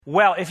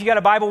Well, if you got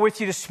a Bible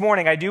with you this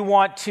morning, I do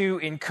want to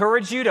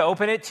encourage you to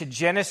open it to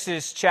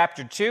Genesis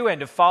chapter 2 and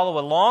to follow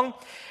along.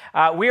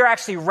 We are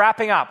actually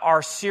wrapping up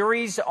our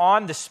series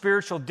on the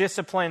spiritual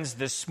disciplines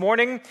this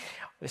morning.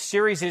 The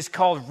series is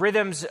called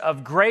Rhythms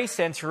of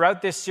Grace, and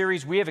throughout this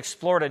series, we have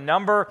explored a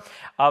number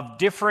of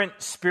different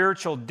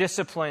spiritual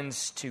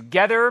disciplines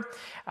together.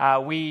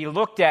 We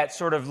looked at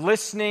sort of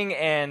listening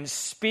and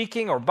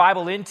speaking, or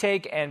Bible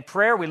intake and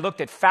prayer. We looked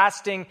at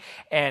fasting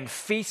and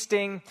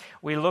feasting.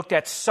 We looked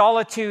at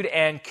solitude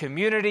and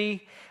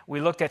community. We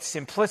looked at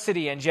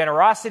simplicity and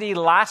generosity.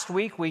 Last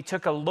week, we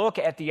took a look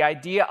at the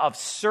idea of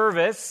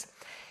service.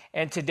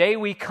 And today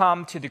we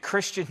come to the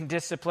Christian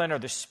discipline or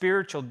the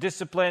spiritual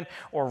discipline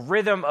or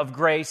rhythm of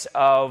grace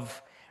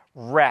of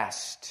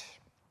rest.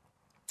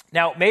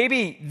 Now,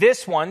 maybe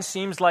this one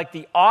seems like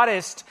the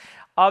oddest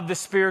of the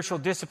spiritual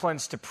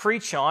disciplines to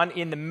preach on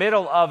in the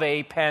middle of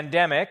a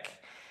pandemic.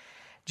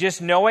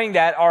 Just knowing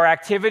that our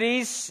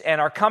activities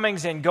and our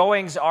comings and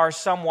goings are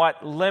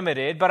somewhat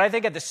limited. But I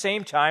think at the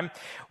same time,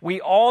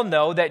 we all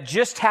know that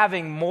just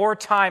having more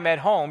time at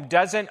home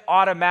doesn't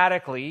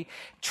automatically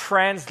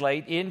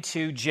translate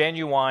into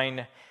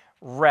genuine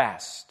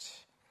rest.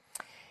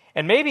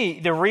 And maybe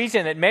the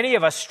reason that many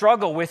of us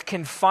struggle with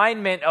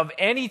confinement of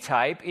any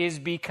type is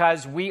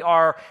because we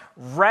are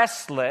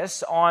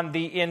restless on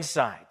the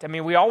inside. I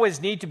mean, we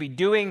always need to be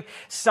doing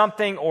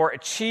something or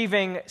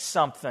achieving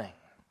something.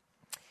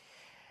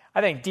 I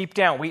think deep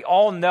down, we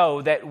all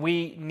know that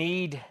we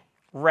need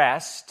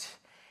rest,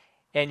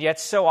 and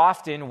yet so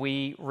often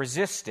we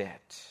resist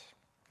it.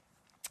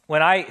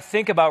 When I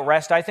think about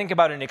rest, I think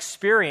about an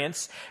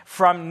experience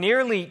from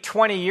nearly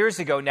 20 years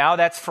ago now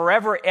that's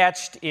forever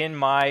etched in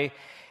my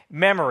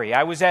memory.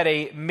 I was at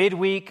a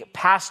midweek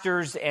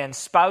pastors and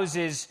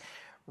spouses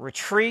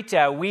retreat.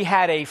 We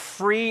had a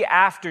free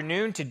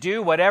afternoon to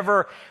do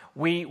whatever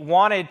we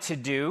wanted to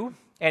do.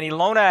 And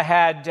Ilona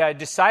had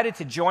decided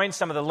to join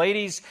some of the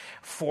ladies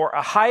for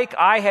a hike.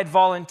 I had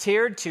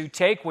volunteered to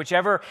take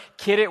whichever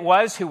kid it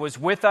was who was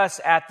with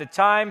us at the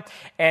time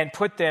and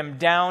put them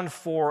down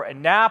for a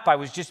nap. I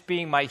was just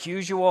being my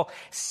usual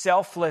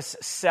selfless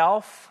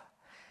self.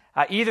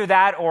 Either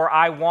that or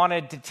I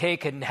wanted to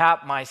take a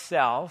nap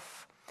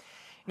myself.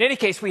 In any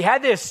case, we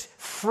had this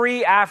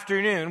free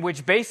afternoon,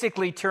 which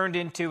basically turned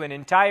into an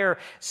entire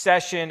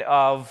session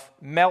of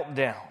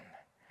meltdown.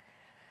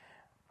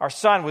 Our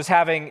son was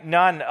having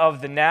none of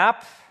the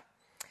nap.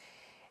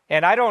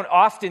 And I don't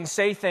often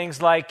say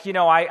things like,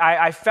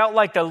 I felt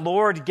like the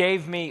Lord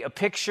gave me a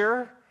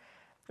picture,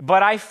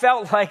 but I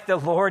felt like the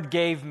Lord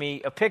gave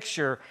me a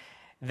picture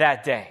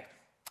that day.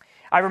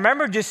 I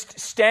remember just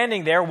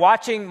standing there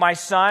watching my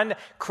son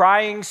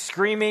crying,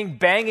 screaming,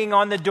 banging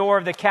on the door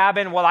of the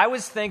cabin while I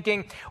was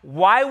thinking,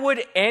 why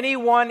would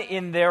anyone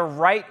in their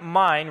right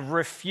mind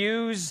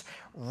refuse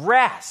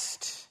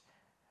rest?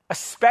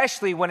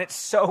 Especially when it's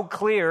so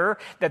clear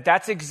that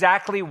that's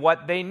exactly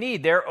what they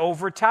need. They're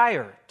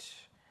overtired.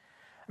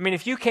 I mean,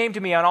 if you came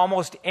to me on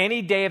almost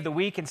any day of the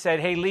week and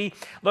said, hey, Lee,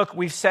 look,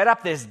 we've set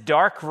up this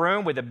dark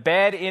room with a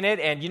bed in it,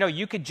 and,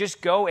 you could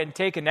just go and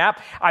take a nap.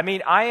 I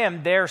mean, I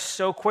am there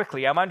so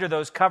quickly. I'm under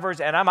those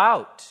covers, and I'm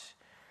out.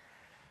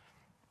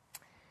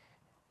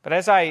 But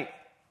as I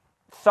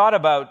thought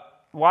about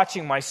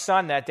watching my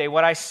son that day,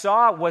 what I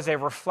saw was a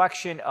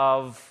reflection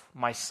of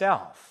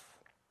myself.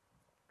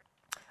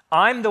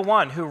 I'm the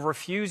one who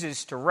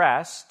refuses to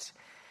rest,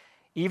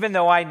 even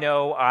though I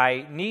know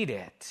I need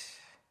it.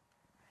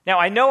 Now,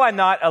 I know I'm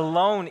not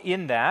alone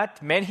in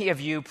that. Many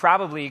of you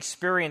probably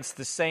experience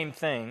the same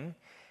thing.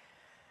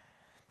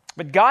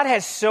 But God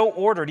has so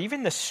ordered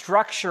even the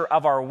structure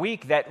of our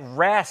week that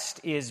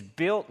rest is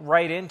built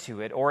right into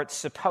it, or it's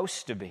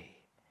supposed to be.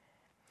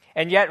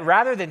 And yet,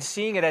 rather than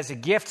seeing it as a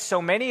gift,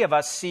 so many of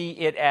us see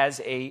it as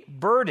a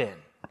burden.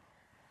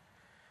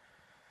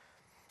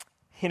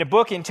 In a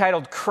book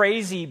entitled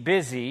Crazy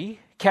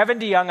Busy, Kevin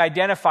DeYoung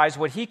identifies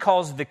what he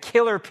calls the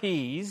killer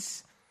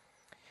P's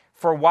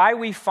for why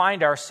we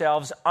find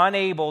ourselves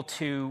unable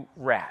to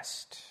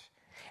rest.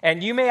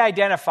 And you may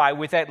identify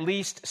with at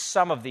least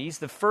some of these.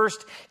 The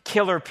first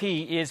killer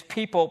P is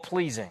people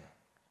pleasing.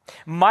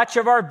 Much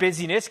of our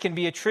busyness can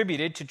be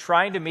attributed to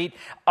trying to meet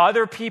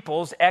other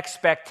people's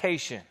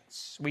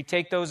expectations. We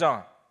take those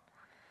on.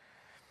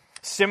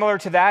 Similar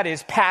to that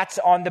is pats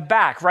on the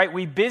back, right?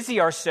 We busy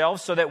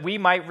ourselves so that we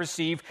might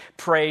receive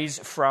praise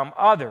from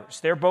others.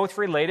 They're both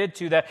related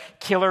to the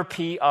killer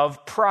P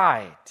of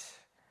pride.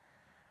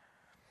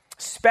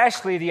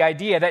 Especially the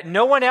idea that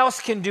no one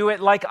else can do it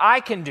like I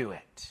can do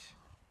it.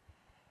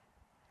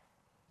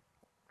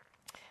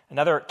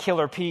 Another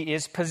killer P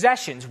is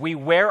possessions. We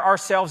wear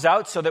ourselves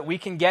out so that we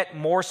can get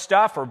more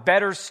stuff or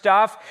better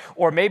stuff,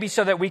 or maybe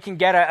so that we can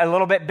get a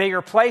little bit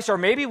bigger place, or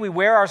maybe we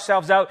wear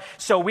ourselves out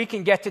so we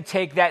can get to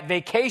take that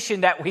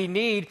vacation that we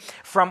need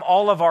from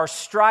all of our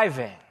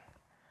striving.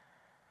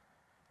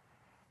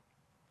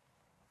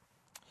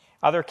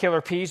 Other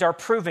killer P's are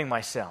proving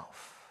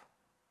myself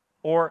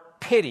or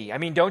pity. I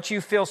mean, don't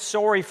you feel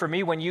sorry for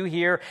me when you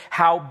hear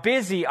how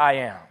busy I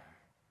am?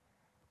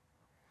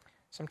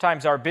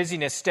 Sometimes our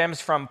busyness stems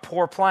from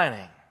poor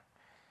planning.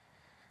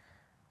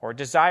 or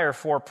desire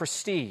for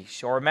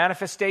prestige, or a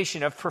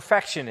manifestation of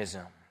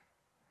perfectionism.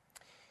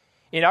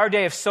 In our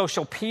day of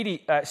social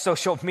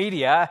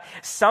media,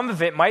 some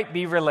of it might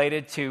be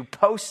related to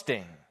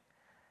posting,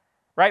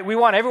 right? We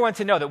want everyone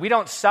to know that we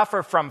don't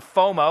suffer from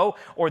FOMO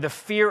or the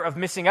fear of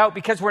missing out,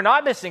 because we're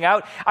not missing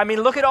out. I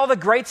mean, look at all the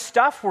great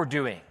stuff we're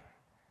doing.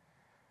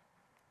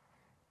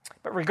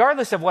 But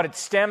regardless of what it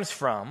stems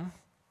from,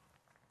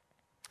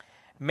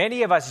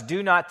 many of us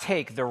do not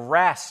take the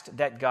rest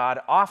that God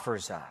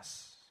offers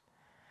us.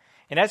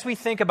 And as we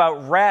think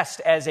about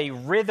rest as a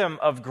rhythm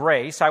of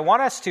grace, I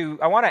want to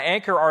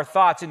anchor our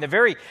thoughts in the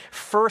very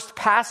first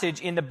passage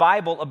in the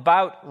Bible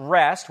about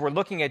rest. We're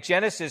looking at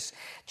Genesis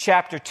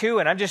chapter 2,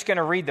 and I'm just going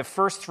to read the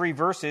first 3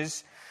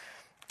 verses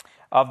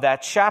of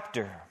that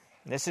chapter.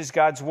 This is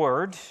God's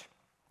word,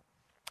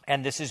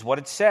 and this is what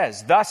it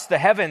says. Thus the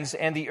heavens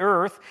and the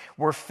earth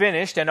were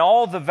finished, and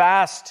all the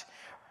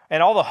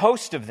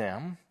host of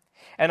them.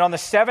 And on the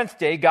 7th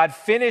day, God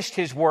finished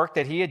his work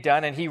that he had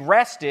done, and he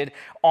rested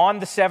on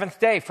the 7th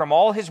day from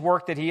all his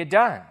work that he had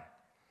done.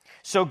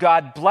 So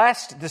God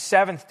blessed the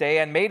 7th day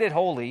and made it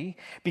holy,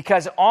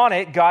 because on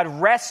it God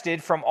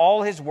rested from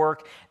all his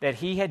work that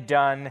he had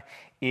done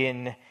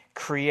in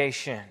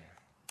creation.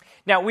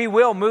 Now, we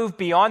will move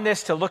beyond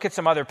this to look at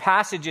some other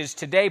passages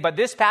today, but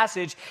this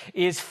passage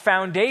is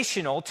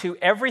foundational to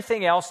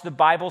everything else the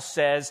Bible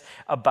says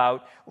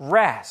about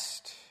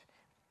rest.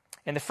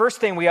 And the first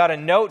thing we ought to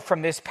note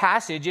from this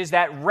passage is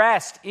that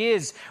rest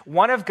is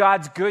one of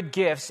God's good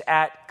gifts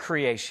at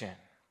creation.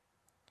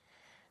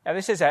 Now,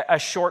 this is a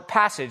short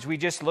passage. We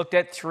just looked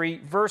at 3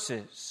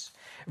 verses.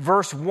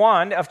 Verse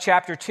 1 of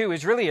chapter 2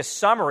 is really a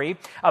summary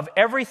of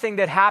everything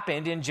that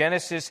happened in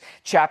Genesis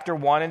chapter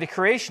 1 in the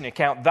creation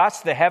account.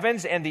 Thus, the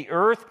heavens and the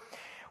earth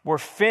were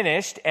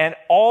finished, and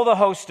all the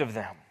host of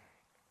them.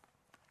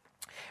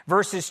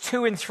 Verses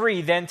 2 and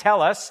 3 then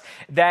tell us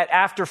that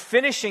after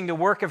finishing the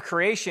work of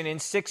creation in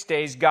 6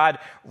 days, God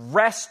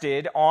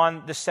rested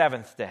on the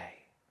 7th day.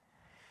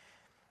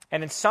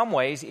 And in some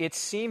ways, it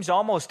seems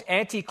almost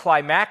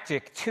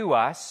anticlimactic to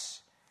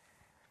us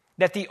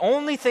that the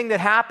only thing that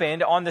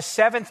happened on the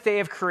 7th day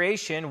of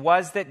creation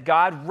was that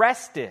God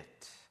rested.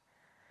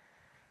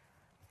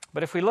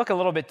 But if we look a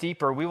little bit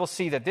deeper, we will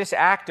see that this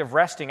act of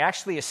resting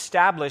actually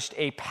established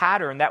a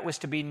pattern that was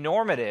to be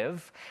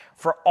normative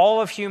for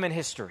all of human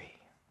history.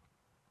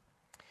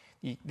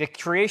 The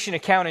creation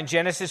account in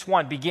Genesis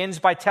 1 begins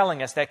by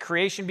telling us that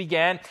creation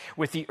began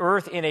with the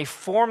earth in a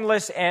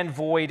formless and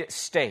void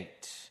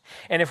state.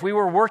 And if we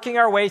were working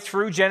our way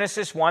through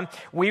Genesis 1,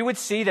 we would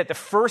see that the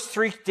first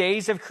 3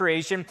 days of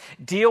creation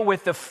deal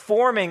with the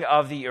forming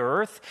of the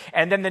earth,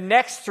 and then the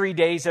next 3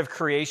 days of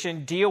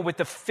creation deal with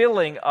the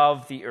filling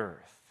of the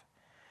earth.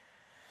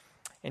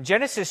 And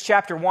Genesis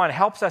chapter 1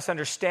 helps us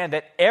understand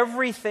that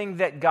everything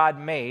that God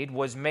made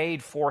was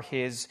made for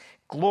his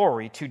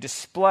glory, to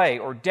display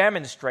or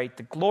demonstrate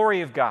the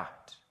glory of God.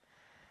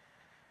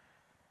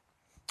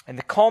 And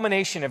the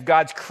culmination of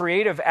God's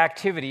creative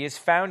activity is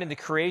found in the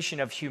creation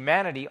of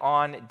humanity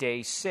on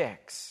day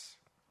 6.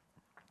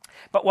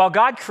 But while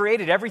God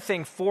created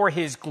everything for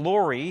his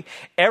glory,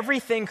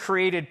 everything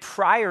created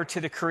prior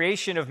to the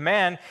creation of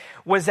man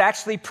was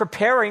actually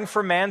preparing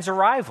for man's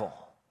arrival.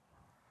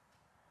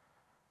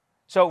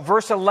 So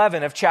verse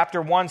 11 of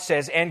chapter 1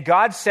 says, "And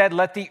God said,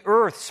 let the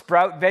earth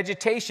sprout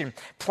vegetation,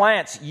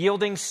 plants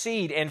yielding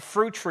seed, and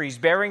fruit trees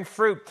bearing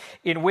fruit,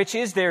 in which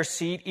is their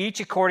seed,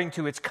 each according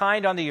to its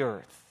kind on the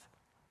earth."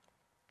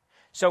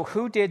 So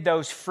who did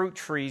those fruit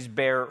trees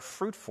bear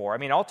fruit for? I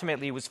mean,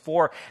 ultimately it was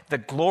for the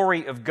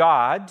glory of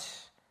God,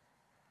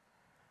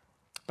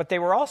 but they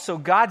were also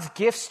God's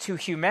gifts to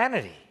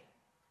humanity.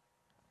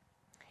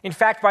 In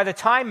fact, by the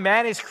time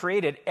man is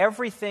created,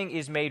 everything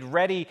is made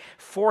ready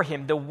for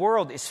him. The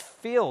world is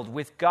filled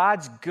with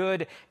God's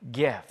good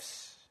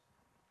gifts.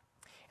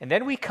 And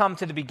then we come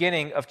to the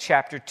beginning of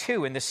chapter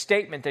 2 in the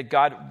statement that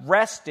God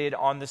rested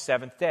on the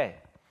 7th day.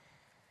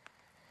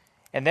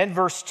 And then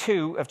verse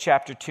 2 of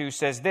chapter 2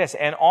 says this,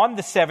 "And on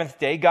the 7th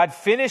day, God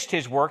finished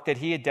his work that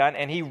he had done,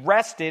 and he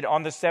rested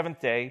on the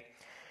 7th day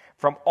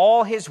from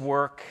all his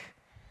work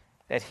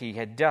that he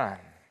had done."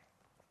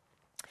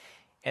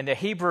 And the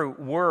Hebrew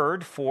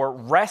word for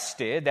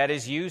rested that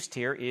is used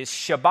here is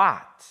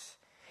Shabbat.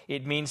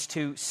 It means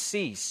to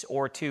cease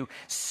or to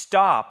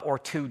stop or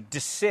to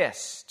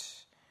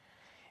desist.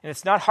 And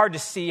it's not hard to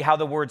see how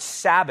the word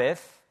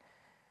Sabbath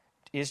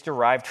is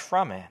derived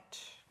from it.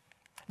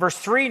 Verse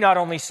 3 not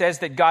only says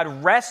that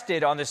God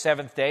rested on the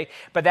 7th day,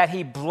 but that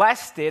he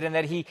blessed it and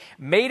that he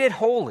made it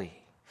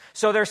holy.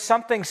 So there's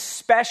something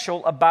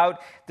special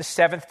about the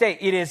 7th day.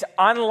 It is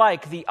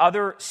unlike the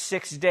other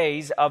 6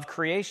 days of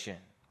creation.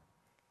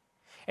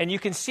 And you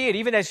can see it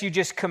even as you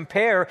just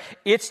compare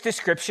its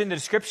description, the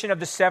description of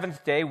the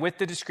 7th day, with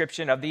the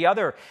description of the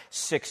other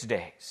 6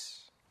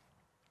 days.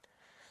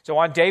 So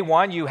on day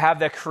 1, you have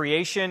the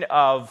creation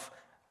of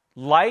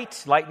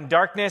light. Light and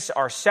darkness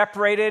are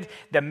separated.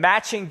 The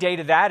matching day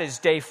to that is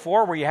day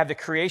 4, where you have the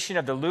creation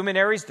of the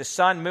luminaries, the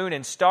sun, moon,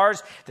 and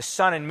stars. The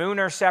sun and moon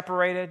are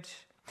separated.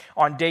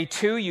 On day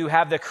 2, you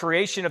have the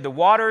creation of the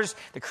waters,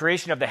 the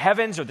creation of the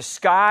heavens or the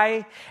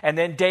sky. And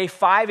then day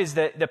 5 is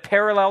the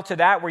parallel to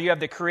that, where you have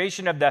the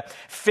creation of the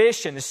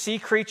fish and the sea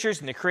creatures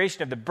and the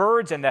creation of the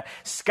birds and the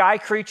sky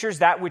creatures,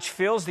 that which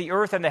fills the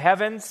earth and the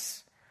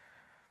heavens.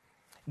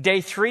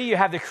 Day 3, you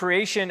have the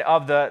creation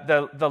of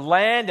the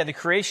land and the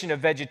creation of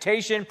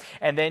vegetation.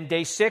 And then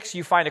day 6,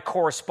 you find a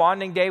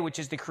corresponding day, which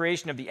is the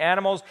creation of the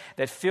animals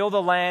that fill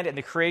the land and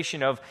the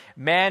creation of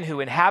man who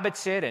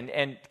inhabits it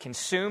and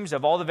consumes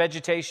of all the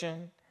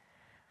vegetation.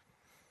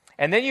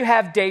 And then you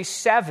have day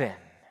 7,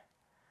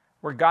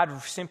 where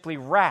God simply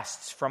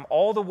rests from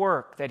all the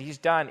work that he's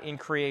done in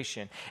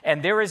creation.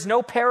 And there is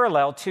no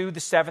parallel to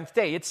the 7th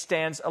day. It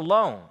stands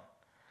alone.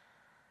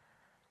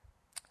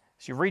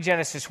 As you read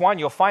Genesis 1,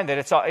 you'll find that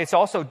it's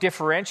also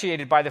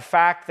differentiated by the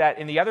fact that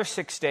in the other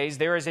 6 days,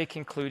 there is a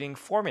concluding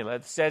formula.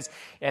 It says,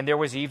 and there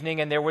was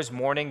evening and there was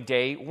morning,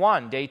 day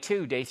 1, day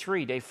 2, day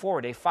 3, day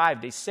 4, day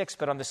 5, day 6.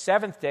 But on the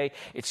 7th day,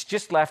 it's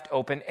just left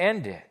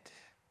open-ended.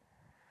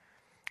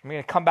 I'm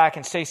going to come back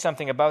and say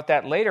something about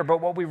that later. But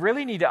what we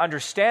really need to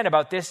understand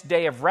about this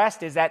day of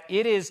rest is that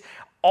it is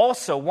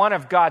also one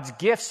of God's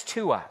gifts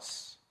to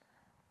us.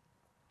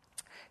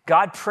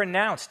 God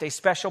pronounced a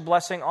special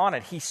blessing on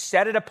it. He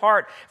set it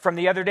apart from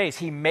the other days.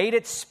 He made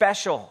it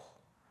special.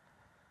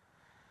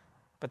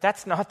 But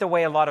that's not the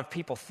way a lot of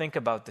people think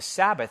about the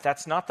Sabbath.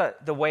 That's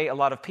not the way a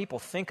lot of people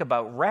think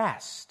about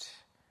rest.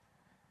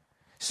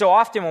 So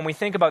often when we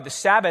think about the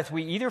Sabbath,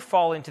 we either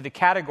fall into the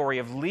category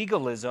of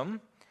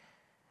legalism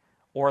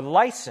or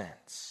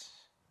license.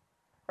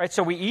 Right?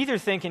 So we either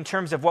think in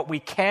terms of what we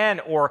can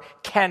or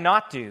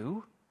cannot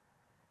do,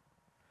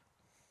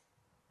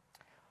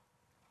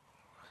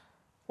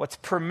 what's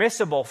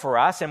permissible for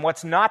us and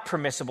what's not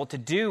permissible to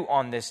do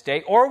on this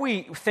day, or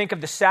we think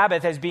of the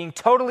Sabbath as being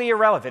totally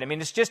irrelevant. I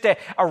mean, it's just a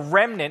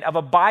remnant of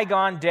a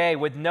bygone day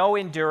with no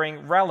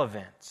enduring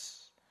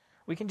relevance.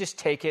 We can just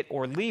take it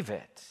or leave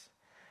it.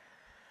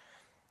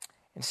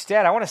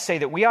 Instead, I want to say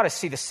that we ought to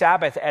see the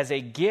Sabbath as a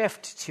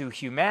gift to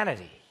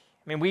humanity.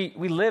 I mean,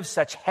 we live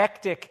such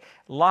hectic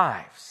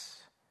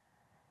lives.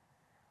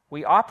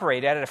 We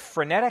operate at a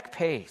frenetic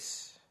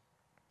pace.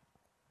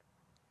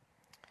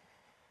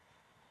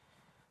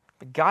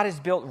 But God has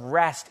built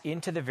rest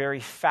into the very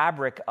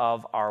fabric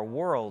of our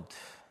world.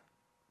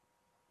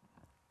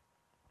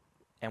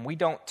 And we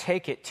don't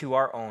take it to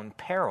our own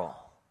peril.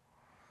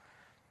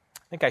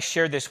 I think I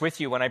shared this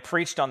with you when I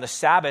preached on the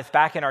Sabbath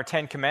back in our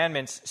 10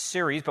 Commandments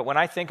series. But when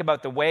I think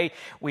about the way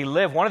we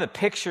live, one of the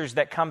pictures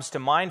that comes to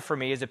mind for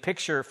me is a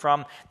picture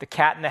from The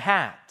Cat in the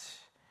Hat.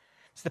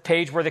 It's the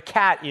page where the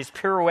cat is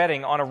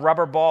pirouetting on a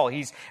rubber ball.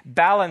 He's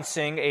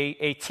balancing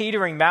a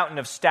teetering mountain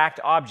of stacked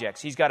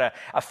objects. He's got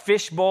a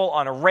fish bowl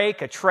on a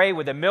rake, a tray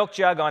with a milk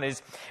jug on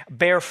his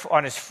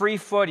free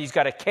foot. He's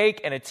got a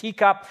cake and a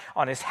teacup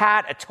on his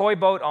hat, a toy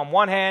boat on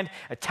one hand,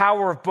 a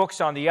tower of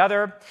books on the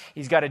other.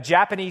 He's got a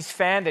Japanese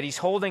fan that he's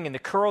holding in the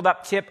curled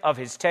up tip of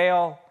his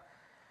tail.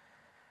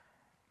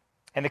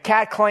 And the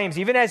cat claims,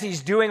 even as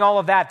he's doing all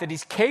of that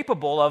he's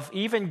capable of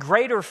even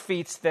greater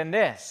feats than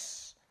this.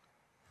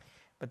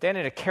 But then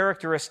in a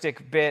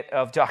characteristic bit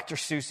of Dr.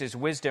 Seuss's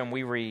wisdom,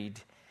 we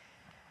read,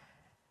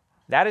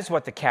 that is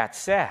what the cat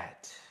said.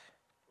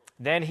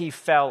 Then he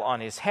fell on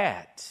his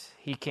head.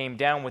 He came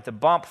down with a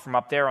bump from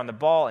up there on the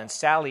ball, and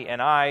Sally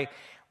and I,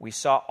 we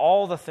saw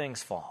all the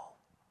things fall.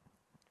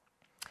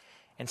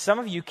 And some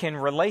of you can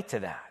relate to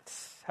that.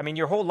 I mean,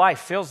 your whole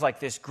life feels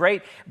like this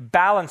great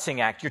balancing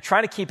act. You're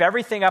trying to keep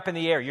everything up in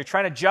the air. You're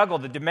trying to juggle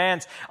the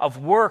demands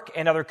of work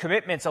and other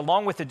commitments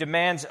along with the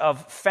demands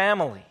of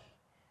family.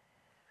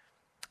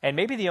 And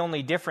maybe the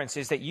only difference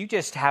is that you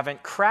just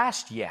haven't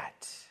crashed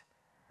yet.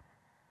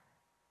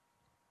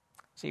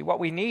 See, what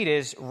we need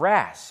is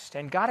rest.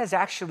 And God has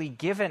actually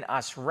given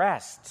us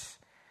rest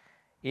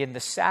in the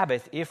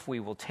Sabbath if we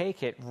will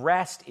take it.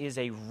 Rest is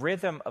a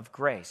rhythm of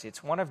grace.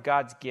 It's one of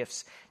God's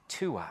gifts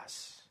to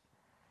us.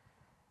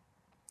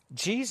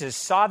 Jesus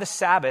saw the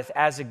Sabbath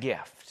as a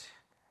gift.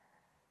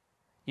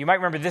 You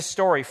might remember this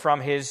story from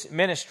his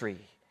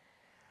ministry.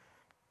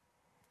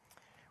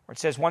 It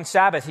says, one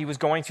Sabbath he was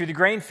going through the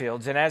grain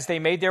fields, and as they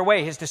made their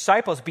way, his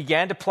disciples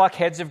began to pluck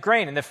heads of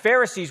grain. And the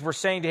Pharisees were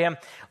saying to him,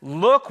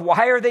 look,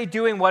 why are they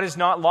doing what is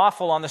not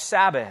lawful on the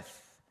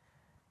Sabbath?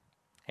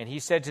 And he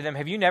said to them,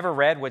 have you never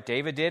read what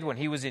David did when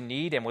he was in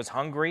need and was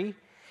hungry?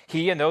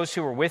 He and those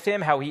who were with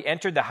him, how he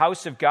entered the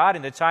house of God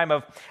in the time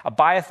of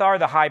Abiathar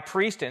the high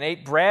priest and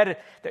ate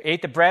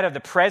the bread of the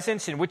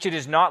presence, in which it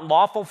is not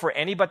lawful for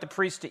any but the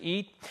priest to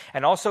eat,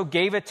 and also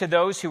gave it to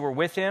those who were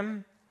with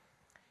him.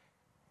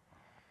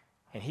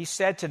 And he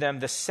said to them,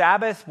 the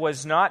Sabbath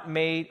was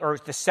made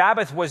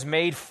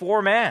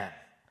for man,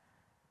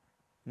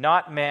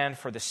 not man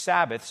for the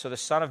Sabbath. So the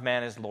Son of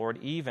Man is Lord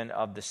even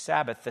of the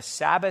Sabbath. The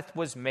Sabbath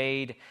was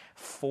made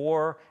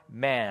for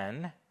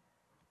man,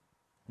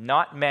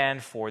 not man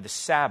for the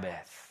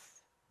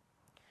Sabbath.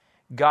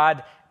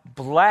 God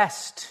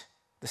blessed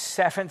the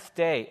seventh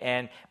day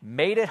and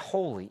made it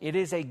holy. It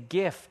is a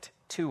gift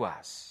to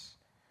us.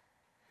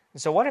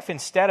 And so what if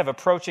instead of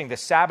approaching the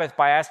Sabbath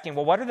by asking,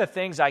 well, what are the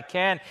things I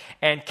can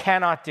and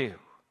cannot do?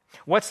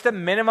 What's the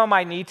minimum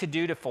I need to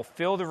do to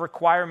fulfill the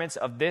requirements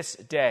of this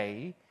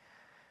day?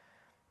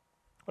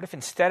 What if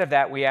instead of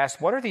that we ask,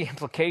 what are the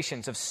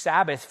implications of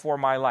Sabbath for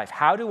my life?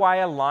 How do I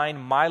align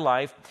my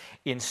life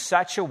in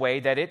such a way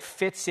that it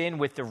fits in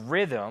with the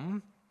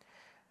rhythm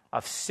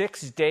of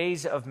 6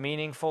 days of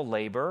meaningful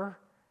labor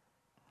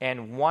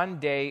and 1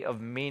 day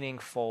of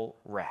meaningful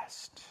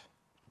rest?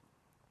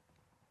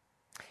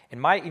 And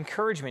my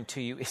encouragement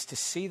to you is to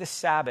see the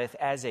Sabbath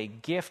as a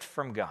gift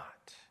from God.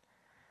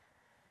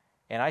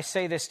 And I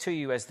say this to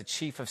you as the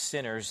chief of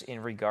sinners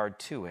in regard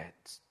to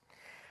it.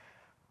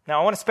 Now,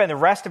 I want to spend the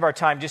rest of our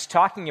time just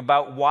talking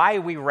about why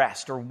we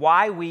rest or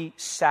why we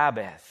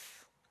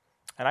Sabbath.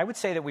 And I would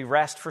say that we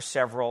rest for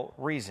several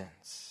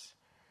reasons.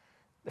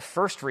 The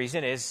first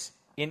reason is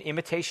in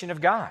imitation of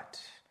God.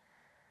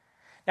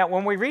 Now,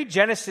 when we read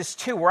Genesis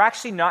 2, we're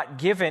actually not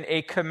given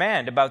a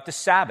command about the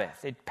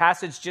Sabbath. The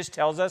passage just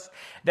tells us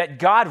that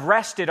God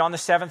rested on the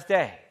seventh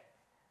day.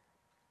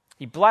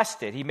 He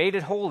blessed it. He made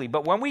it holy.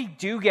 But when we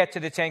do get to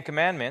the Ten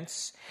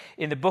Commandments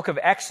in the book of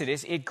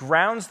Exodus, it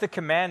grounds the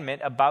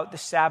commandment about the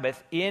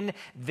Sabbath in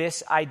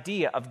this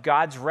idea of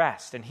God's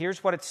rest. And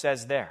here's what it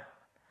says there.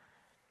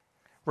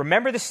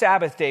 Remember the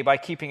Sabbath day by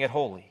keeping it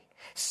holy.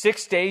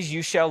 6 days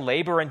you shall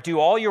labor and do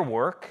all your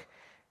work,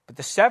 but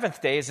the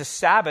seventh day is a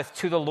Sabbath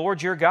to the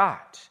Lord your God.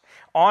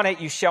 On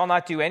it you shall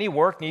not do any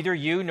work, neither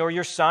you, nor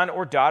your son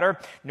or daughter,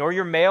 nor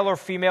your male or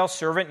female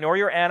servant, nor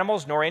your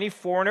animals, nor any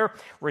foreigner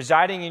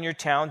residing in your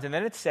towns. And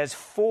then it says,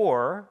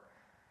 for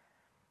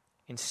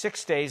in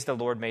 6 days the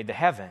Lord made the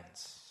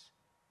heavens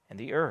and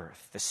the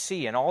earth, the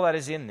sea, and all that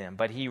is in them.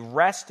 But he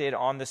rested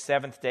on the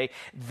seventh day.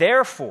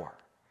 Therefore,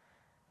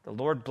 the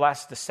Lord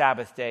blessed the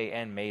Sabbath day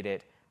and made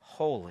it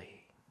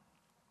holy.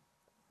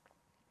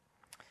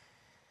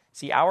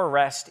 See, our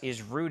rest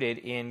is rooted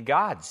in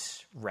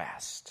God's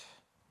rest.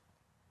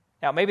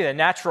 Now, maybe the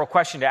natural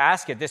question to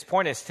ask at this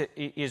point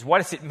is what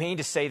does it mean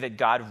to say that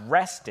God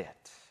rested?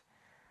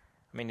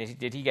 I mean,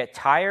 did he get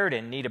tired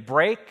and need a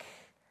break?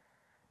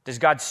 Does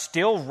God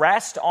still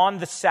rest on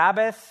the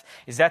Sabbath?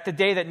 Is that the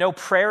day that no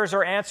prayers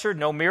are answered,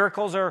 no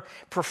miracles are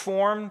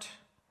performed?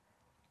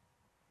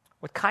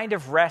 What kind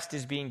of rest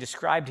is being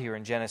described here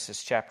in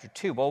Genesis chapter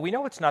 2? Well, we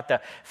know it's not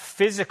the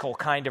physical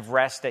kind of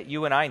rest that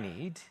you and I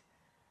need.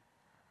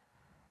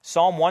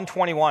 Psalm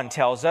 121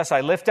 tells us, I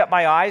lift up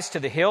my eyes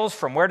to the hills.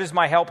 From where does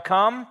my help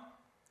come?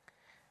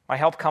 My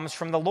help comes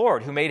from the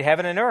Lord, who made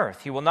heaven and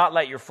earth. He will not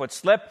let your foot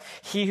slip.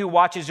 He who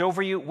watches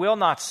over you will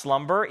not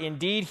slumber.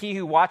 Indeed, he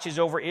who watches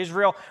over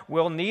Israel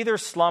will neither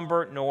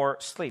slumber nor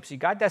sleep. See,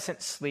 God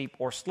doesn't sleep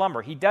or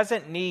slumber. He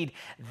doesn't need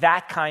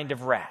that kind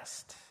of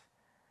rest.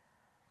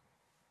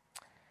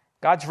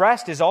 God's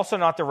rest is also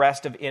not the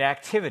rest of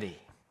inactivity.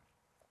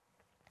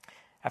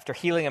 After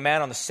healing a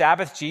man on the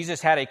Sabbath,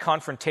 Jesus had a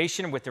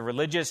confrontation with the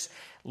religious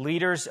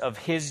leaders of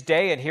his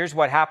day. And here's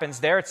what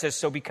happens there. It says,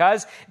 so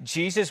because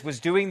Jesus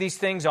was doing these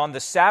things on the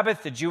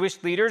Sabbath, the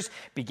Jewish leaders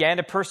began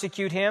to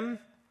persecute him.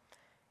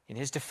 In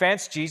his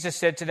defense, Jesus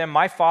said to them,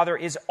 my Father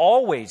is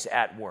always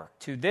at work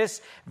to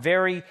this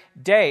very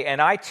day,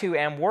 and I too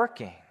am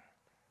working.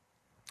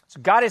 So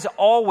God is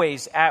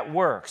always at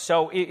work.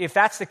 So if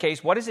that's the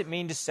case, what does it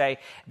mean to say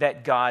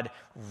that God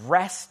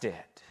rested?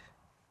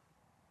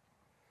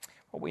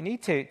 What we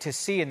need to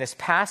see in this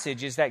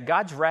passage is that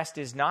God's rest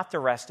is not the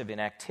rest of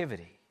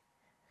inactivity.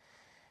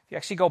 If you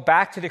actually go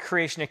back to the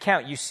creation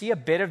account, you see a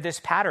bit of this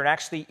pattern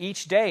actually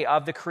each day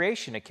of the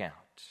creation account.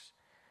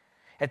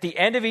 At the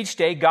end of each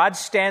day, God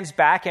stands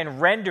back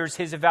and renders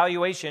his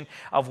evaluation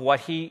of what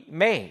he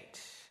made.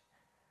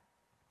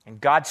 And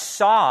God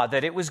saw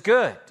that it was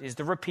good, is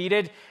the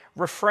repeated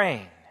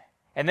refrain.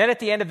 And then at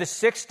the end of the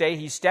sixth day,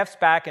 he steps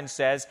back and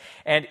says,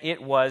 and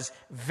it was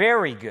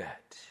very good.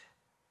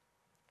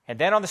 And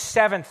then on the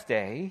seventh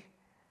day,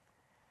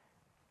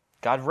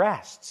 God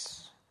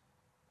rests.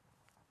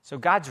 So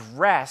God's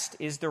rest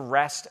is the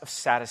rest of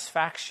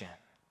satisfaction.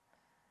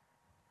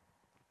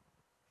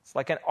 It's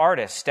like an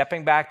artist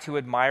stepping back to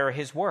admire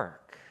his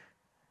work.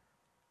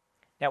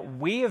 Now,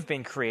 we have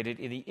been created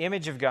in the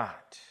image of God,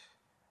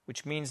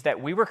 which means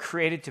that we were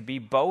created to be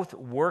both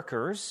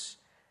workers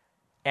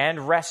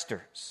and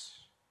resters.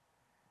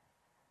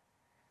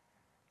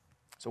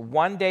 So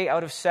 1 day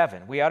out of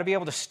 7, we ought to be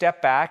able to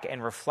step back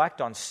and reflect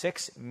on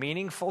 6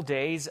 meaningful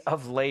days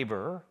of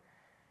labor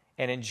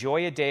and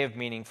enjoy a day of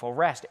meaningful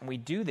rest. And we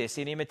do this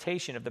in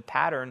imitation of the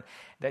pattern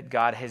that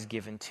God has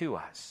given to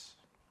us.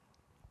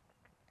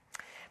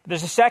 But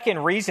there's a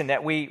second reason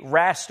that we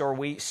rest or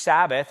we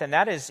Sabbath, and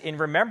that is in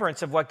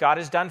remembrance of what God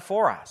has done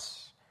for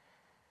us.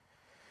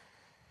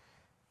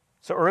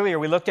 So earlier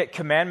we looked at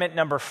commandment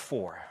number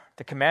 4,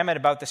 the commandment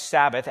about the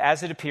Sabbath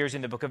as it appears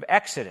in the book of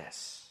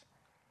Exodus.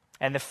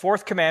 And the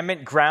fourth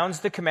commandment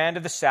grounds the command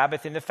of the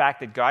Sabbath in the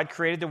fact that God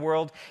created the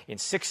world in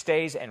 6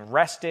 days and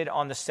rested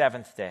on the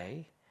seventh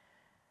day.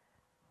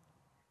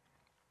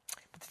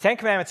 But the Ten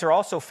Commandments are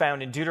also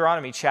found in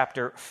Deuteronomy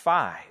chapter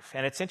 5.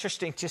 And it's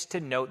interesting just to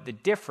note the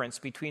difference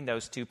between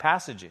those two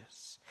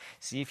passages.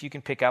 See if you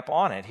can pick up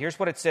on it. Here's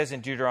what it says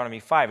in Deuteronomy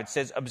 5. It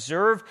says,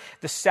 observe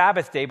the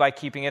Sabbath day by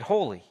keeping it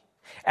holy,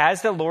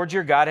 as the Lord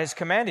your God has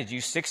commanded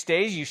you. 6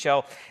 days you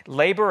shall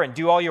labor and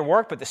do all your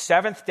work, but the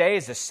seventh day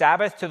is the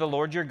Sabbath to the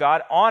Lord your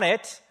God. On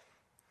it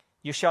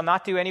you shall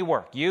not do any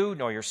work, you,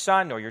 nor your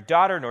son, nor your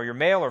daughter, nor your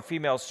male or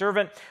female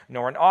servant,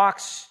 nor an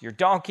ox, your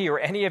donkey, or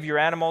any of your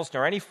animals,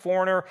 nor any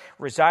foreigner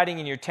residing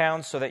in your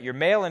towns, so that your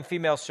male and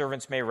female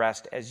servants may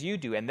rest as you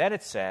do. And then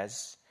it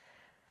says,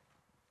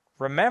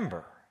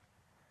 remember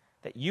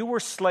that you were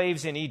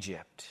slaves in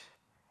Egypt,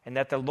 and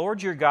that the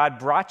Lord your God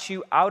brought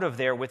you out of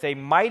there with a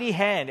mighty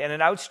hand and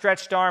an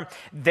outstretched arm.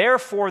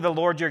 Therefore the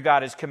Lord your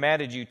God has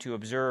commanded you to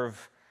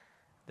observe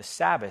the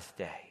Sabbath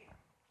day.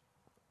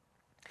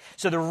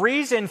 So the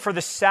reason for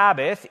the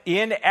Sabbath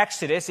in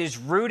Exodus is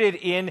rooted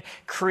in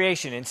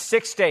creation. In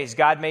 6 days,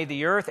 God made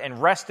the earth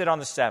and rested on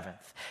the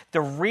seventh.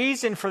 The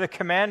reason for the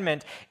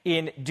commandment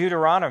in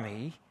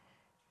Deuteronomy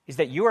is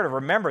that you are to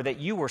remember that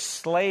you were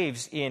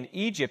slaves in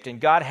Egypt and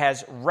God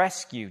has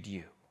rescued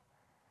you.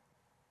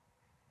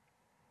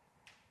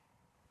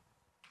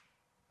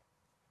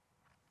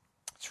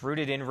 It's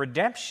rooted in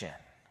redemption.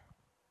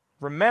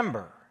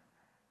 Remember,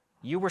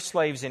 you were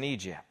slaves in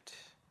Egypt.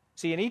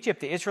 See, in Egypt,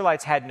 the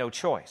Israelites had no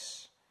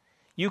choice.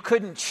 You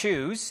couldn't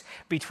choose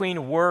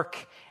between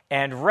work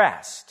and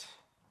rest.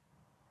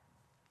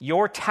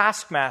 Your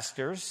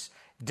taskmasters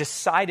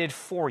decided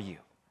for you.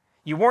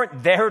 You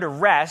weren't there to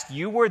rest,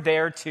 you were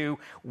there to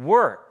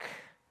work.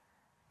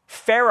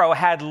 Pharaoh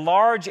had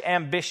large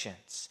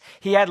ambitions.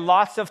 He had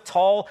lots of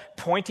tall,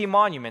 pointy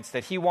monuments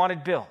that he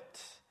wanted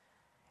built.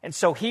 And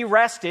so he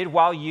rested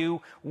while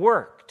you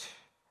worked.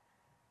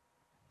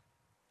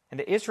 And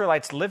the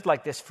Israelites lived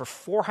like this for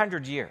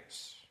 400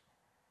 years.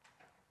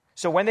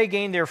 So when they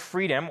gained their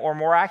freedom, or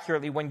more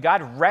accurately, when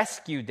God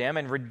rescued them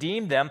and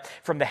redeemed them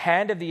from the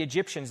hand of the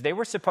Egyptians, they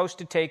were supposed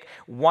to take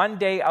 1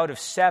 day out of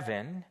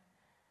 7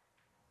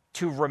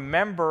 to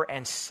remember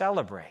and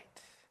celebrate.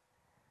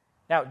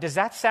 Now, does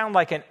that sound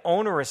like an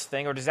onerous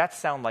thing, or does that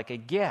sound like a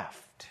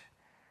gift?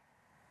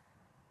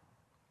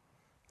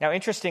 Now,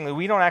 interestingly,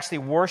 we don't actually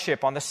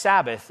worship on the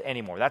Sabbath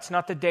anymore. That's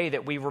not the day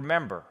that we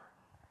remember.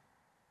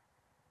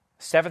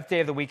 Seventh day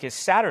of the week is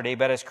Saturday,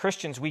 but as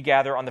Christians, we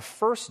gather on the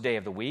first day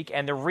of the week,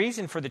 and the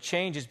reason for the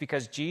change is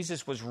because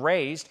Jesus was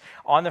raised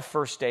on the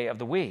first day of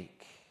the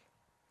week.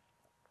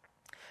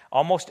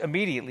 Almost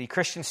immediately,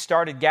 Christians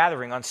started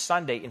gathering on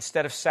Sunday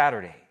instead of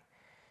Saturday.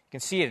 You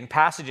can see it in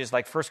passages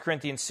like 1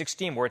 Corinthians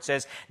 16, where it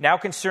says, now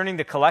concerning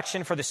the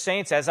collection for the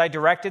saints, as I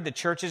directed the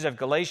churches of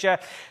Galatia,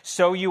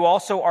 so you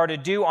also are to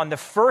do on the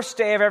first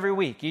day of every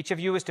week. Each of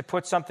you is to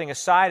put something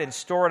aside and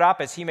store it up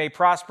as he may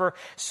prosper,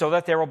 so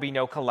that there will be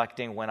no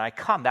collecting when I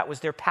come. That was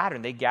their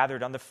pattern. They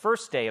gathered on the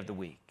first day of the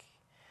week.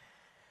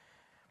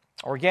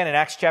 Or again, in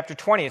Acts chapter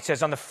 20, it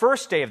says, on the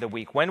first day of the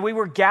week, when we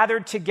were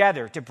gathered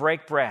together to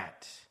break bread,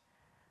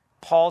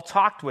 Paul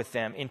talked with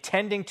them,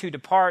 intending to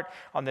depart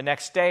on the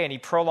next day, and he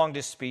prolonged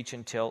his speech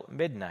until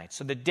midnight.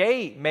 So the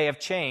day may have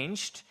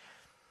changed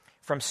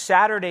from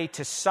Saturday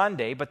to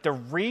Sunday, but the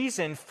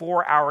reason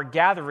for our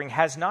gathering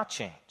has not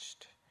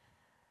changed.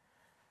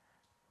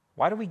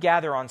 Why do we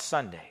gather on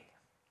Sunday?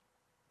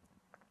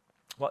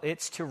 Well,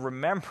 it's to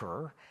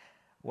remember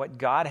what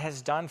God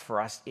has done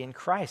for us in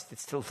Christ.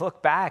 It's to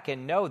look back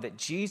and know that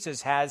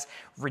Jesus has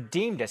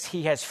redeemed us.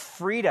 He has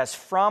freed us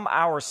from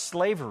our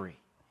slavery.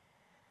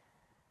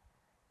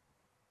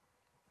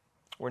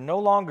 We're no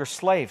longer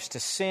slaves to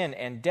sin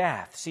and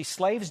death. See,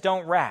 slaves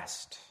don't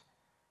rest.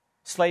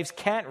 Slaves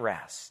can't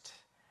rest.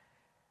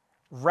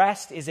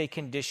 Rest is a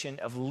condition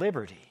of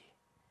liberty,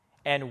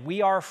 and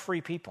we are free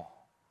people.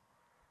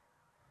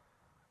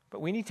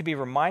 But we need to be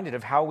reminded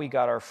of how we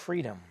got our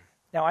freedom.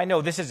 Now, I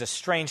know this is a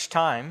strange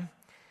time.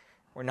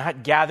 We're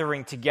not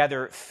gathering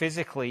together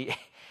physically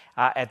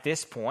at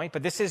this point,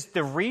 but this is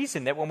the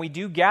reason that when we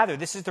do gather,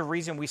 this is the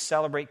reason we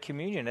celebrate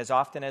communion as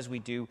often as we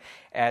do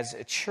as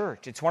a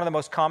church. It's one of the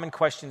most common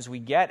questions we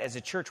get as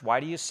a church. Why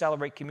do you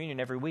celebrate communion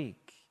every week?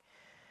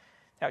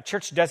 Now,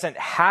 church doesn't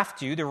have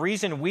to. The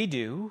reason we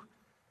do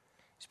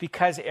is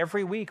because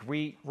every week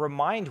we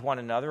remind one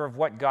another of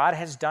what God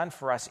has done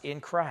for us in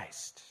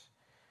Christ,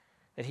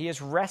 that he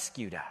has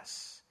rescued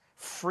us,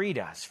 freed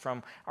us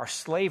from our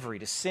slavery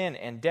to sin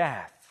and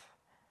death.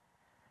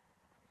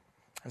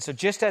 And so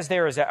just as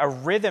there is a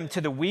rhythm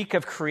to the week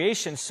of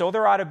creation, so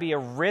there ought to be a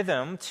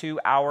rhythm to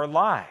our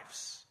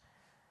lives.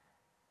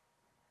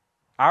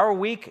 Our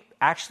week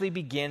actually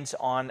begins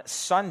on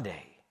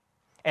Sunday.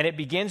 And it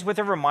begins with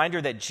a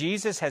reminder that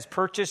Jesus has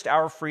purchased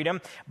our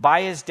freedom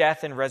by his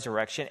death and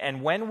resurrection.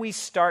 And when we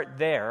start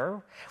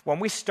there, when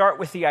we start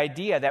with the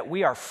idea that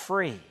we are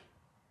free,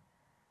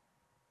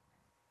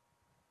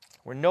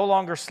 we're no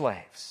longer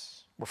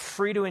slaves. We're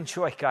free to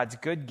enjoy God's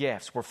good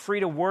gifts. We're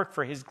free to work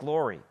for his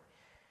glory.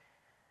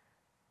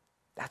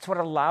 That's what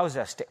allows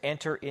us to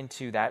enter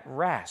into that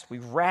rest. We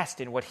rest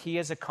in what he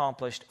has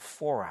accomplished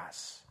for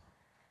us.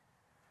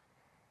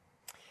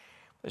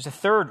 There's a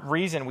third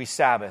reason we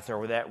Sabbath,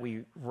 or that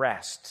we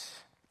rest,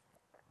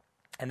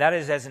 and that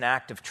is as an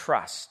act of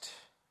trust.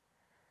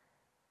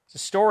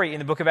 It's a story in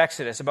the book of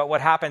Exodus about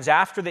what happens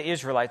after the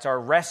Israelites are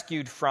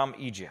rescued from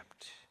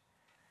Egypt.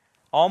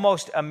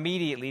 Almost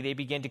immediately, they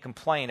begin to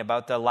complain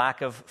about the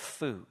lack of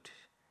food.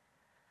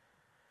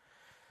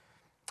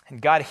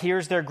 And God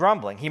hears their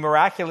grumbling. He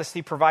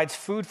miraculously provides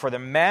food for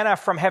them, manna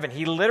from heaven.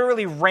 He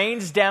literally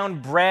rains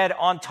down bread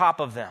on top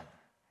of them.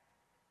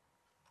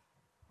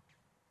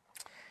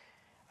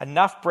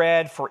 Enough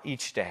bread for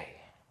each day.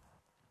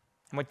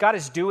 And what God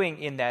is doing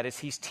in that is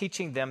he's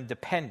teaching them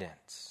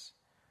dependence.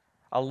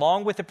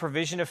 Along with the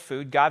provision of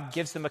food, God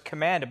gives them a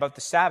command about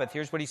the Sabbath.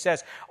 Here's what he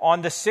says.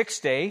 On the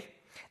sixth day,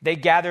 they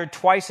gathered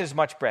twice as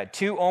much bread,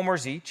 2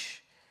 omers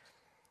each.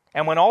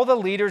 And when all the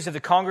leaders of the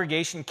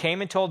congregation came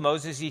and told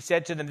Moses, he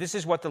said to them, this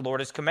is what the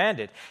Lord has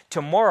commanded.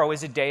 Tomorrow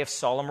is a day of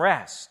solemn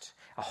rest,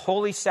 a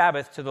holy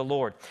Sabbath to the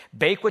Lord.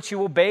 Bake what you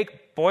will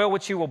bake, boil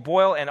what you will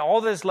boil, and all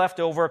that is left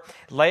over,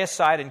 lay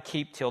aside and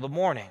keep till the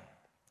morning.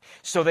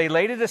 So they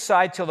laid it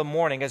aside till the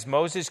morning, as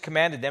Moses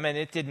commanded them, and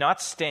it did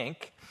not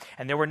stink,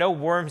 and there were no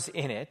worms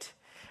in it.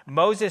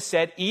 Moses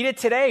said, eat it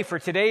today, for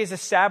today is a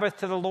Sabbath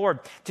to the Lord.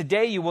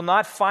 Today you will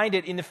not find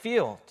it in the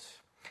field.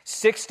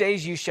 6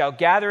 days you shall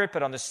gather it,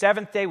 but on the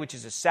 7th day, which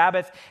is a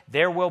Sabbath,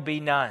 there will be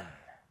none.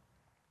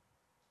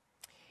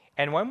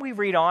 And when we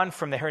read on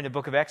from there in the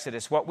book of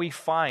Exodus, what we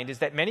find is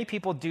that many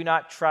people do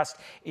not trust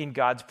in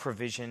God's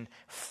provision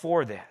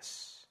for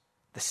this.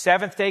 The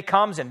 7th day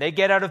comes and they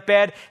get out of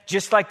bed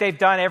just like they've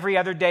done every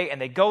other day, and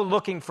they go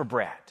looking for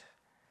bread.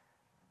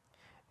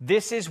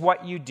 This is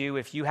what you do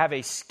if you have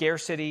a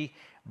scarcity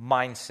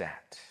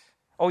mindset.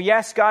 Oh,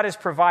 yes, God has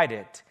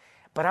provided,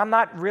 but I'm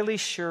not really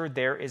sure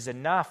there is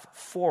enough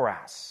for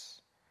us.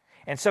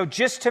 And so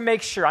just to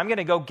make sure, I'm going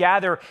to go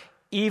gather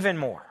even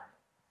more.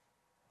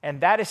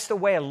 And that is the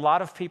way a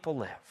lot of people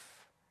live.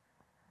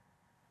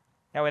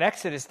 Now in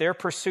Exodus, their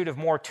pursuit of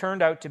more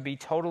turned out to be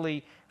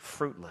totally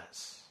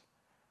fruitless.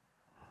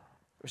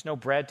 There was no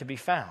bread to be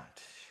found.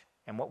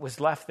 And what was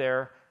left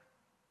there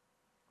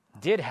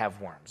did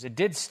have worms. It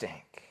did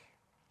stink.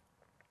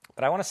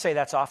 But I want to say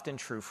that's often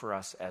true for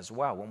us as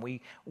well. When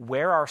we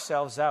wear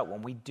ourselves out,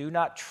 when we do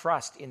not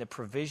trust in the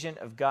provision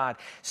of God,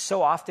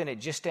 so often it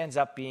just ends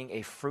up being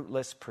a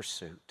fruitless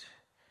pursuit.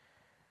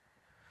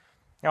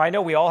 Now, I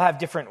know we all have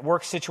different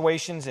work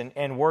situations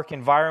and work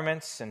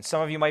environments, and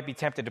some of you might be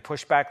tempted to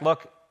push back.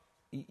 Look,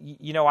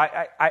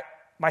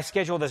 my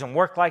schedule doesn't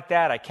work like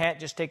that. I can't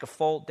just take a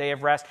full day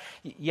of rest.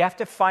 You have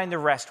to find the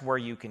rest where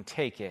you can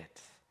take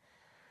it.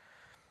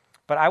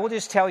 But I will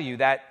just tell you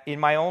that in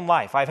my own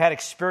life, I've had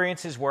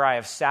experiences where I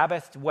have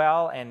Sabbathed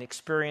well and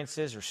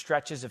experiences or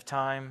stretches of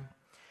time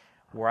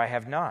where I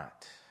have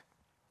not.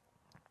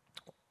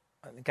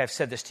 I think I've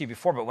said this to you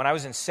before, but when I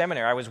was in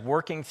seminary, I was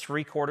working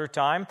 3/4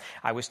 time.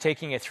 I was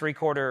taking a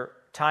 3/4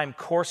 time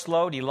course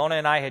load. Ilona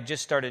and I had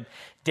just started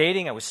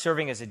dating. I was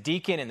serving as a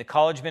deacon in the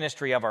college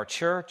ministry of our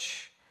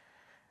church.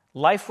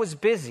 Life was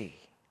busy,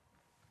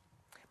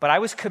 but I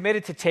was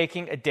committed to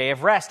taking a day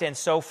of rest. And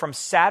so from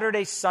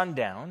Saturday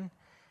sundown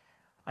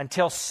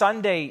until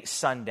Sunday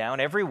sundown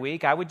every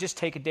week, I would just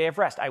take a day of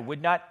rest. I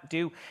would not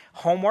do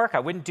homework. I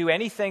wouldn't do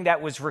anything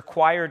that was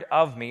required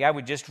of me. I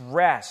would just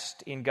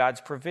rest in God's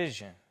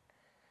provision.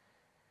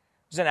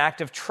 It was an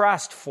act of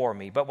trust for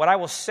me. But what I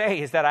will say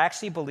is that I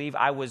actually believe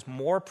I was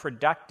more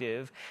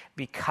productive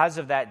because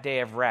of that day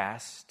of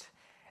rest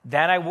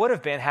than I would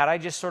have been had I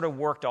just sort of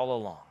worked all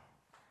along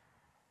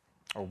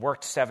or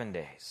worked 7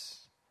 days.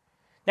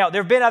 Now,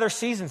 there have been other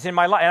seasons in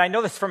my life, and I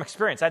know this from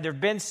experience. There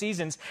have been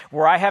seasons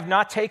where I have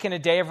not taken a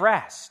day of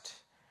rest,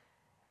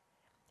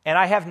 and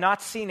I have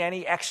not seen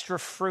any extra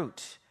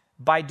fruit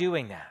by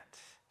doing that.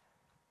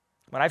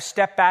 When I've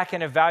stepped back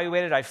and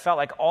evaluated, I felt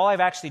like all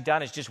I've actually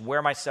done is just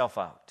wear myself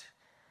out.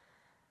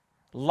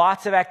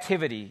 Lots of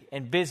activity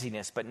and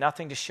busyness, but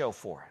nothing to show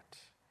for it.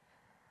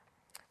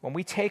 When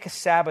we take a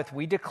Sabbath,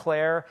 we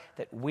declare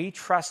that we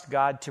trust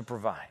God to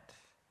provide.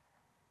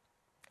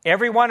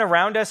 Everyone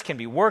around us can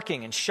be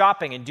working and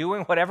shopping and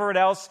doing whatever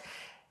else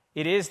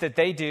it is that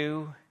they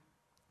do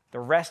the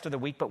rest of the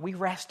week, but we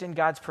rest in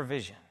God's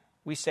provision.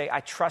 We say, I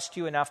trust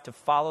you enough to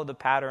follow the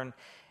pattern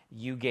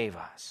you gave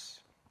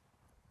us.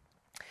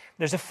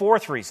 There's a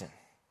fourth reason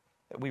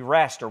that we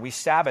rest or we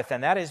Sabbath,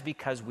 and that is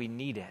because we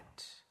need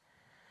it.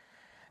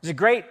 There's a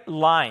great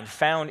line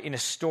found in a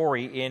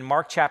story in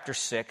Mark chapter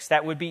 6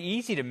 that would be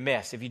easy to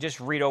miss if you just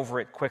read over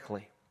it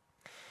quickly.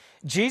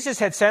 Jesus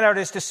had sent out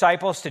his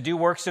disciples to do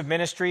works of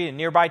ministry in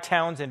nearby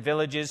towns and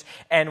villages,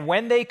 and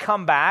when they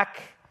come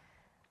back,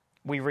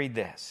 we read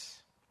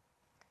this.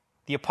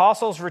 The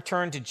apostles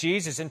returned to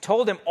Jesus and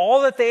told him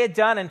all that they had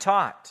done and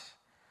taught.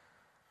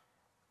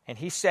 And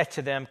he said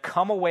to them,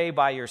 come away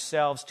by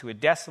yourselves to a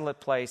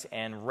desolate place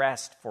and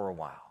rest for a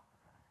while.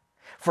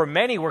 For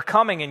many were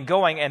coming and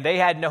going, and they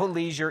had no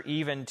leisure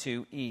even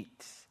to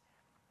eat.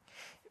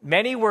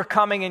 Many were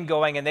coming and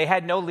going, and they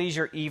had no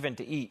leisure even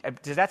to eat.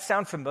 Does that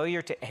sound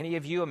familiar to any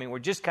of you? I mean, we're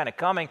just kind of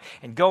coming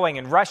and going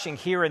and rushing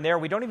here and there.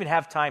 We don't even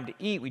have time to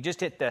eat. We just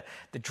hit the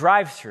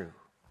drive-through.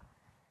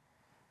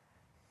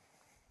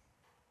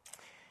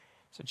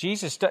 So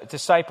Jesus'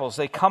 disciples,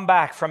 they come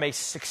back from a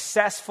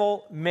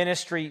successful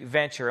ministry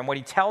venture, and what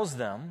he tells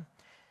them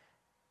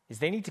is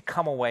they need to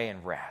come away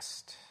and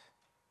rest.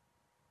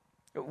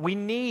 We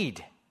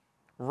need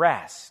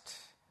rest.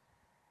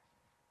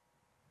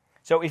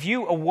 So if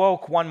you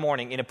awoke one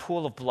morning in a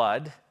pool of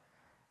blood,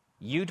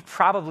 you'd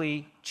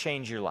probably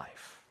change your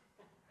life.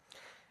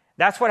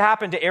 That's what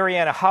happened to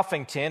Arianna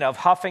Huffington of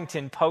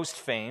Huffington Post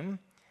fame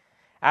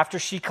after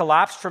she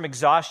collapsed from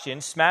exhaustion,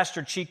 smashed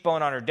her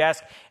cheekbone on her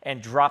desk,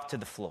 and dropped to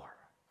the floor.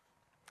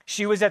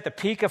 She was at the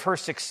peak of her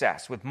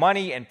success with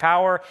money and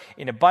power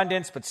in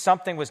abundance, but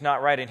something was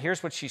not right. And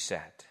here's what she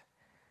said.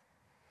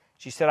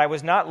 She said, "I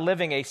was not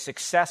living a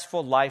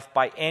successful life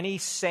by any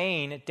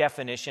sane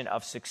definition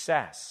of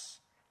success.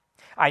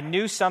 I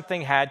knew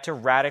something had to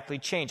radically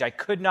change. I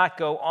could not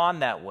go on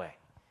that way."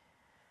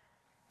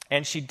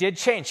 And she did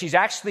change. She's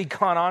actually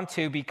gone on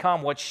to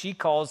become what she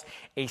calls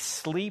a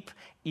sleep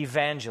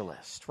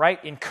evangelist,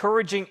 right?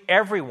 Encouraging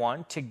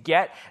everyone to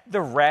get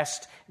the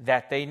rest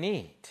that they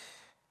need.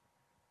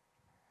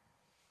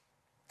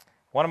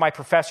 One of my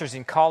professors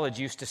in college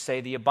used to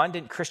say, the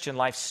abundant Christian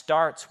life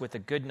starts with a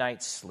good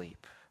night's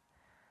sleep.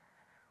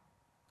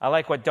 I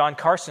like what Don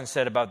Carson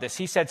said about this.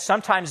 He said,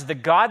 sometimes the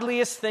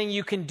godliest thing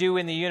you can do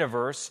in the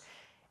universe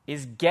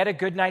is get a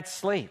good night's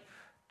sleep.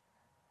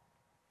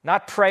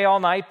 Not pray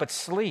all night, but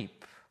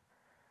sleep.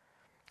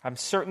 I'm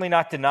certainly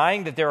not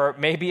denying that there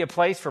may be a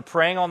place for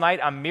praying all night.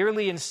 I'm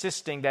merely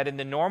insisting that in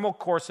the normal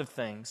course of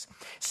things,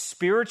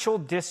 spiritual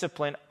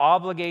discipline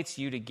obligates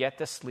you to get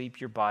the sleep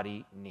your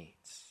body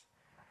needs.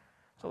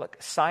 So look,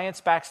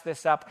 science backs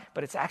this up,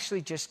 but it's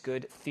actually just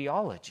good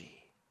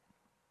theology.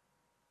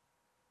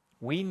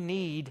 We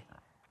need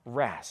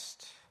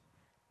rest.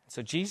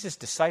 So Jesus'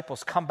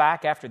 disciples come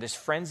back after this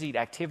frenzied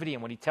activity,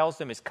 and what he tells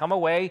them is, come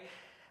away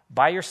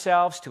by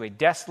yourselves to a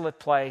desolate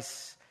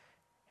place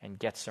and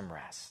get some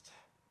rest.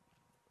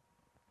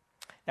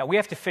 Now, we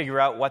have to figure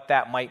out what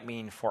that might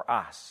mean for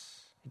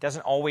us. It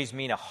doesn't always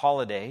mean a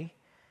holiday,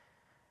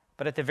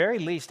 but at the very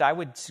least, I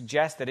would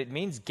suggest that it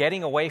means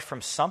getting away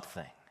from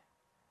something.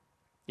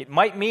 It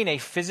might mean a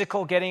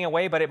physical getting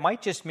away, but it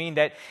might just mean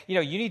that, you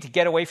need to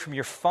get away from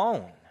your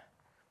phone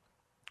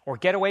or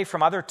get away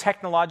from other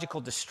technological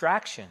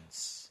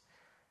distractions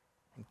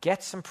and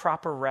get some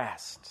proper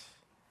rest.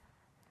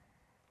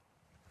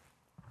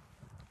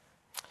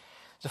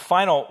 The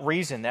final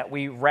reason that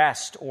we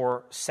rest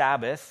or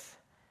Sabbath,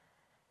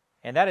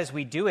 and that is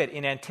we do it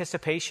in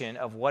anticipation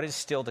of what is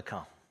still to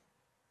come.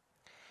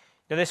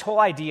 Now, this whole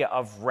idea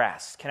of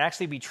rest can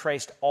actually be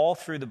traced all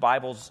through the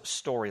Bible's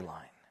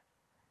storyline.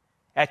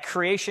 At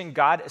creation,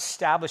 God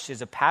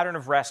establishes a pattern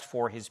of rest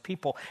for his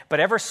people,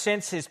 but ever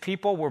since his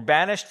people were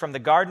banished from the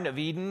Garden of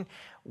Eden,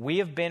 we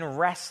have been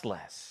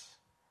restless.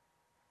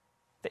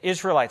 The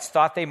Israelites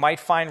thought they might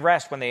find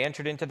rest when they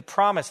entered into the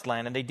Promised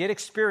Land, and they did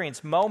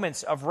experience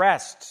moments of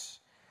rest,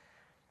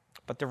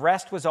 but the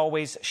rest was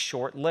always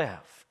short-lived.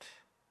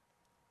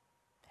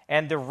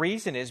 And the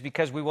reason is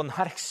because we will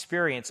not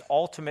experience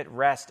ultimate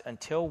rest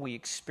until we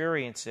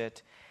experience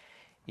it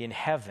in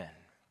heaven.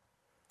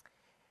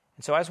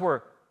 And so as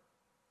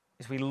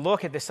we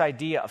look at this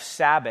idea of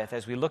Sabbath,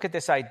 as we look at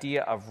this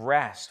idea of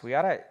rest,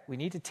 we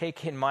need to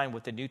take in mind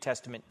what the New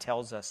Testament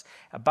tells us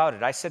about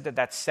it. I said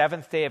that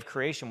seventh day of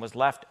creation was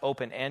left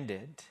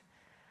open-ended.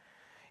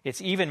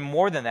 It's even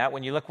more than that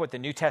when you look what the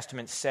New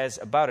Testament says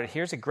about it.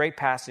 Here's a great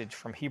passage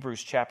from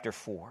Hebrews chapter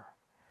 4.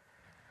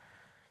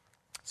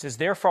 It says,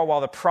 "Therefore,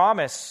 while the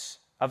promise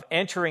of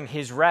entering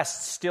his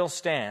rest still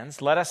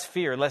stands, let us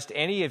fear lest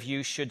any of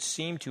you should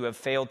seem to have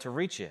failed to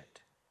reach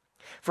it.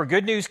 For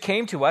good news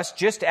came to us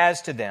just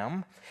as to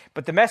them,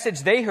 but the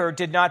message they heard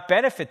did not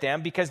benefit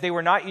them because they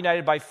were not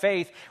united by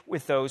faith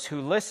with those who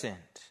listened.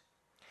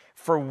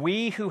 For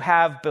we who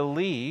have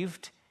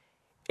believed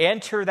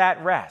enter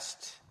that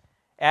rest.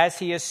 As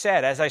he has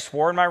said, as I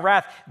swore in my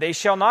wrath, they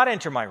shall not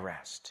enter my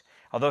rest.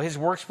 Although his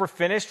works were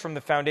finished from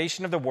the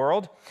foundation of the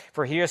world,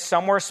 for he has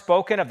somewhere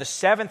spoken of the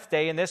seventh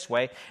day in this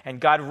way,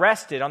 and God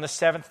rested on the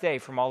seventh day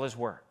from all his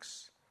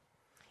works.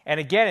 And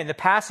again, in the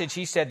passage,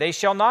 he said, they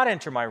shall not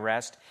enter my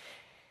rest.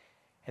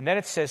 And then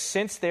it says,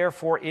 since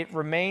therefore it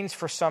remains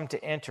for some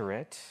to enter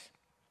it,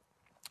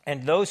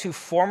 and those who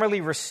formerly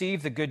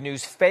received the good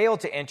news failed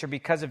to enter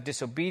because of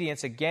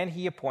disobedience, again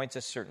he appoints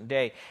a certain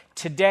day.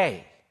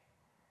 Today,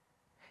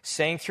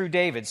 saying through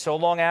David so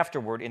long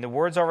afterward, in the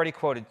words already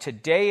quoted,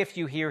 today if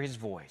you hear his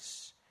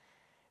voice,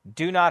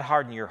 do not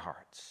harden your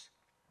hearts.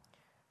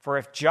 For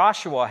if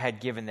Joshua had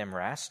given them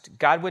rest,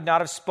 God would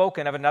not have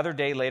spoken of another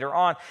day later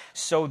on.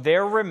 So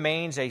there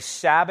remains a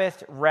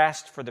Sabbath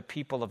rest for the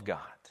people of God.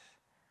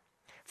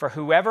 For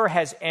whoever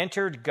has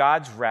entered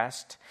God's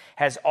rest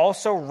has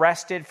also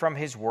rested from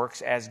his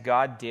works as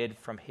God did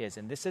from his.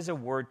 And this is a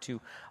word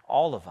to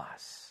all of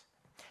us,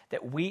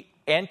 that we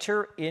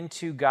enter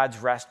into God's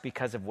rest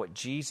because of what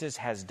Jesus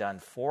has done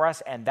for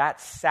us. And that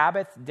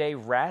Sabbath day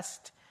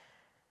rest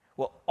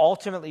will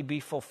ultimately be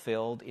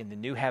fulfilled in the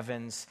new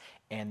heavens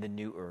and the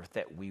new earth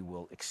that we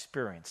will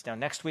experience. Now,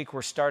 next week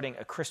we're starting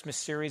a Christmas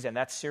series, and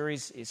that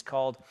series is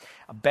called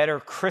A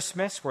Better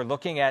Christmas. We're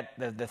looking at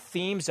the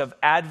themes of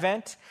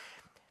Advent,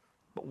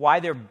 but why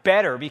they're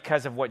better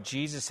because of what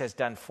Jesus has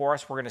done for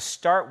us. We're going to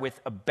start with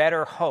a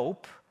better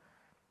hope,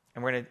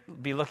 and we're going to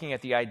be looking at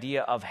the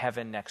idea of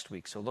heaven next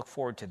week. So look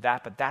forward to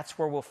that, but that's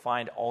where we'll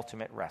find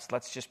ultimate rest.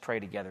 Let's just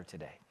pray together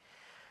today.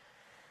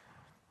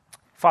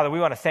 Father,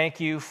 we want to thank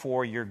you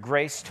for your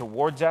grace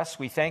towards us.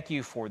 We thank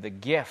you for the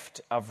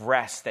gift of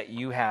rest that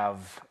you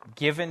have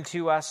given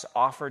to us,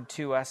 offered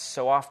to us.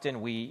 So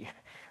often we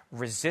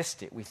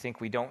resist it. We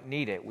think we don't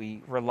need it.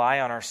 We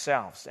rely on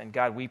ourselves. And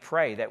God, we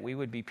pray that we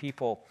would be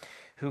people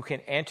who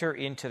can enter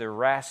into the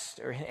rest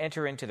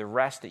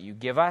that you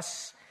give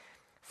us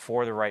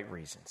for the right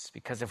reasons,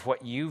 because of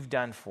what you've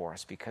done for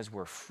us, because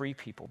we're free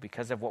people,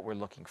 because of what we're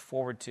looking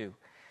forward to,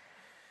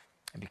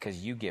 and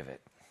because you give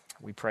it.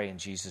 We pray in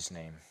Jesus'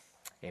 name.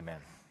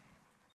 Amen.